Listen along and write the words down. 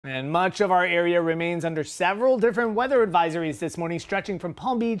And much of our area remains under several different weather advisories this morning, stretching from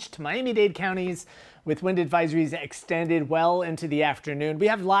Palm Beach to Miami-Dade counties, with wind advisories extended well into the afternoon. We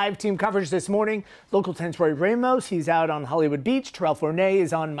have live team coverage this morning. Local 10's Roy Ramos, he's out on Hollywood Beach. Terrell Fournay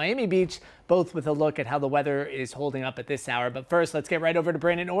is on Miami Beach, both with a look at how the weather is holding up at this hour. But first, let's get right over to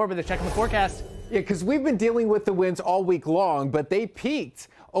Brandon Orr with a check on the forecast. Yeah, because we've been dealing with the winds all week long, but they peaked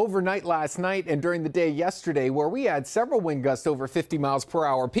overnight last night and during the day yesterday, where we had several wind gusts over 50 miles per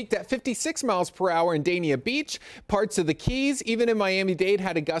hour. Peaked at 56 miles per hour in Dania Beach, parts of the Keys, even in Miami-Dade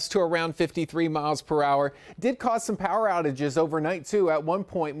had a gust to around 53 miles per hour. Did cause some power outages overnight too. At one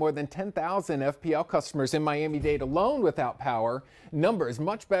point, more than 10,000 FPL customers in Miami-Dade alone without power. Numbers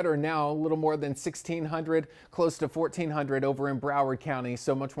much better now, a little more than 1,600, close to 1,400 over in Broward County.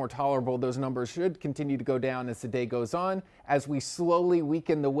 So much more tolerable. Those numbers should continue to go down as the day goes on, as we slowly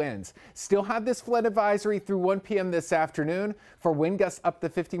weaken the winds. Still have this flood advisory through 1 p.m. this afternoon for wind gusts up to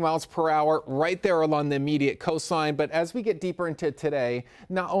 50 miles per hour right there along the immediate coastline. But as we get deeper into today,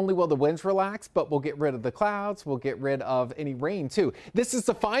 not only will the winds relax, but we'll get rid of the clouds. We'll get rid of any rain too. This is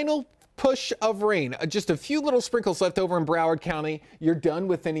the final push of rain. Just a few little sprinkles left over in Broward County. You're done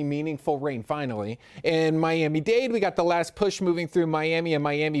with any meaningful rain finally. In Miami-Dade, we got the last push moving through Miami and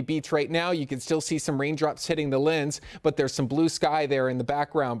Miami Beach right now. You can still see some raindrops hitting the lens, but there's some blue sky there in the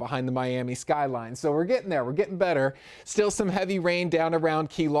background behind the Miami skyline. So we're getting there. We're getting better. Still some heavy rain down around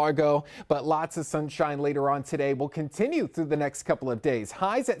Key Largo, but lots of sunshine later on today. Will continue through the next couple of days.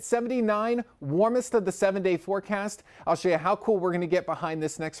 Highs at 79, warmest of the 7-day forecast. I'll show you how cool we're going to get behind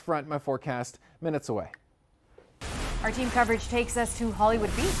this next front. My forecast minutes away. Our team coverage takes us to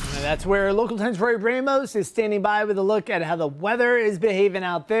Hollywood Beach. And that's where Local 10's Roy Ramos is standing by with a look at how the weather is behaving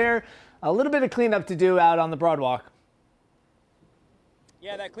out there. A little bit of cleanup to do out on the Broadwalk.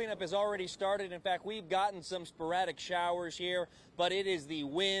 Yeah, that cleanup has already started. In fact, we've gotten some sporadic showers here, but it is the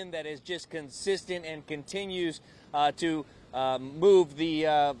wind that is just consistent and continues to move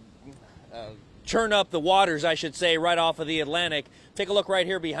the churn up the waters, I should say, right off of the Atlantic. Take a look right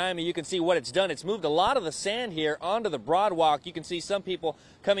here behind me. You can see what it's done. It's moved a lot of the sand here onto the Broadwalk. You can see some people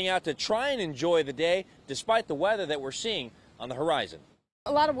coming out to try and enjoy the day, despite the weather that we're seeing on the horizon.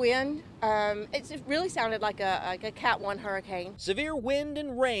 A lot of wind. It really sounded like a Cat 1 hurricane. Severe wind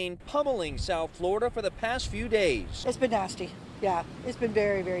and rain pummeling South Florida for the past few days. It's been nasty. Yeah, it's been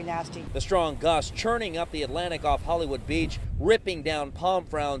very, very nasty. The strong gusts churning up the Atlantic off Hollywood Beach, ripping down palm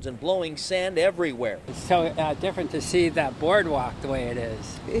fronds and blowing sand everywhere. It's so different to see that boardwalk the way it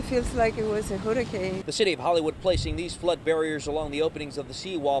is. It feels like it was a hurricane. The city of Hollywood placing these flood barriers along the openings of the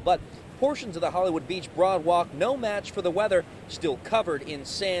seawall, but portions of the Hollywood Beach Broadwalk, no match for the weather, still covered in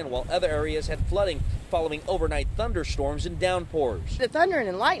sand, while other areas had flooding following overnight thunderstorms and downpours. The thunder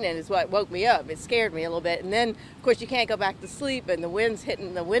and lightning is what woke me up. It scared me a little bit. And then, of course, you can't go back to sleep, and the wind's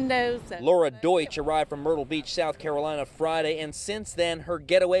hitting the windows. Laura Deutsch arrived from Myrtle Beach, South Carolina Friday, and since then, her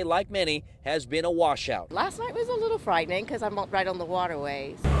getaway, like many, has been a washout. Last night was a little frightening because I'm right on the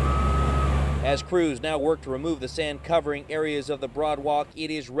waterways. As crews now work to remove the sand covering areas of the Broadwalk, it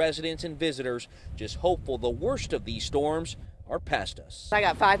is residents and visitors just hopeful the worst of these storms are past us. I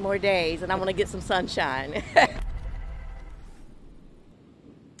got 5 more days and I want to get some sunshine.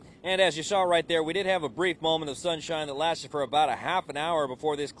 And as you saw right there, we did have a brief moment of sunshine that lasted for about a half an hour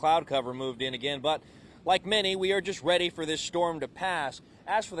before this cloud cover moved in again. But like many, we are just ready for this storm to pass.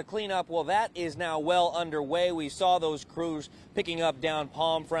 As for the cleanup, well, that is now well underway. We saw those crews picking up down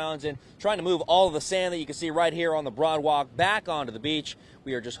palm fronds and trying to move all of the sand that you can see right here on the Broadwalk back onto the beach.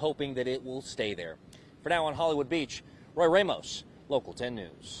 We are just hoping that it will stay there. For now on Hollywood Beach, Roy Ramos, Local 10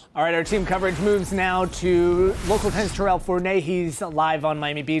 News. All right, our team coverage moves now to Local 10's Terrell Fournay. He's live on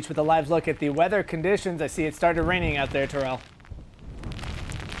Miami Beach with a live look at the weather conditions. I see it started raining out there, Terrell.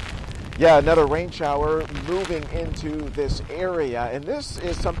 Yeah, another rain shower moving into this area, and this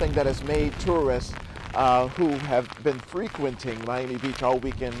is something that has made tourists who have been frequenting Miami Beach all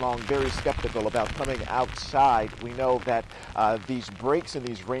weekend long very skeptical about coming outside. We know that these breaks in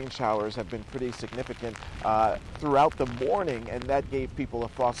these rain showers have been pretty significant throughout the morning, and that gave people a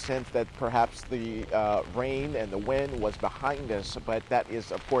false sense that perhaps the rain and the wind was behind us, but that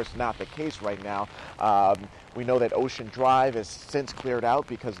is, of course, not the case right now. We know that Ocean Drive has since cleared out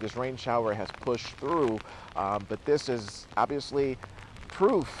because this rain shower has pushed through, but this is obviously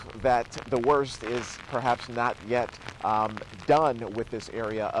proof that the worst is perhaps not yet done with this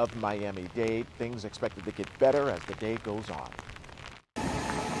area of Miami-Dade. Things expected to get better as the day goes on.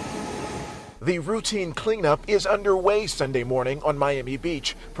 The routine cleanup is underway Sunday morning on Miami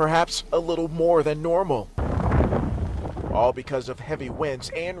Beach, perhaps a little more than normal. All because of heavy winds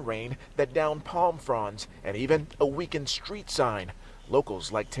and rain that downed palm fronds and even a weakened street sign.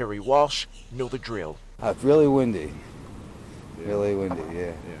 Locals like Terry Walsh know the drill. Really windy. Really windy,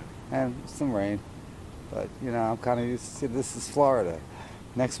 yeah. And some rain. But, you know, I'm kind of used to this is Florida.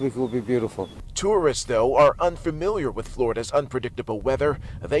 Next week will be beautiful. Tourists, though, are unfamiliar with Florida's unpredictable weather.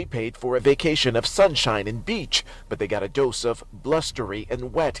 They paid for a vacation of sunshine and beach, but they got a dose of blustery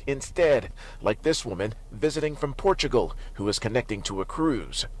and wet instead, like this woman visiting from Portugal who is connecting to a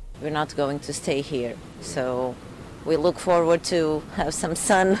cruise. We're not going to stay here, so we look forward to have some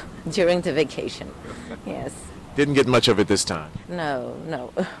sun during the vacation. Yes. Didn't get much of it this time. No.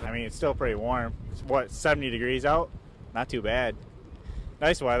 I mean, it's still pretty warm. It's, what, 70 degrees out? Not too bad.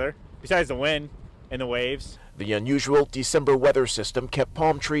 Nice weather, besides the wind and the waves. The unusual December weather system kept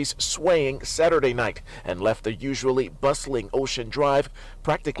palm trees swaying Saturday night and left the usually bustling Ocean Drive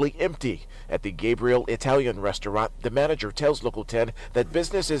practically empty. At the Gabriel Italian restaurant, the manager tells Local 10 that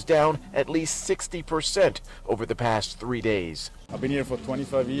business is down at least 60% over the past 3 days. I've been here for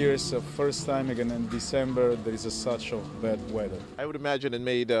 25 years, so first time again in December there is such a bad weather. I would imagine it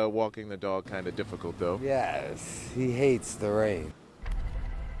made walking the dog kind of difficult, though. Yes, he hates the rain.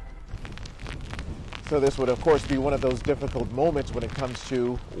 So this would, of course, be one of those difficult moments when it comes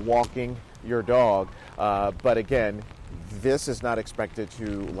to walking your dog. But again, this is not expected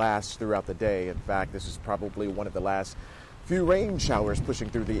to last throughout the day. In fact, this is probably one of the last few rain showers pushing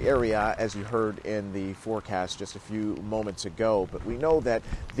through the area, as you heard in the forecast just a few moments ago. But we know that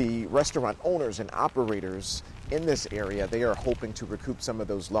the restaurant owners and operators in this area, they are hoping to recoup some of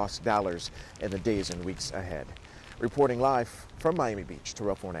those lost dollars in the days and weeks ahead. Reporting live from Miami Beach,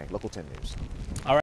 Terrell Fornay, Local 10 News. All right.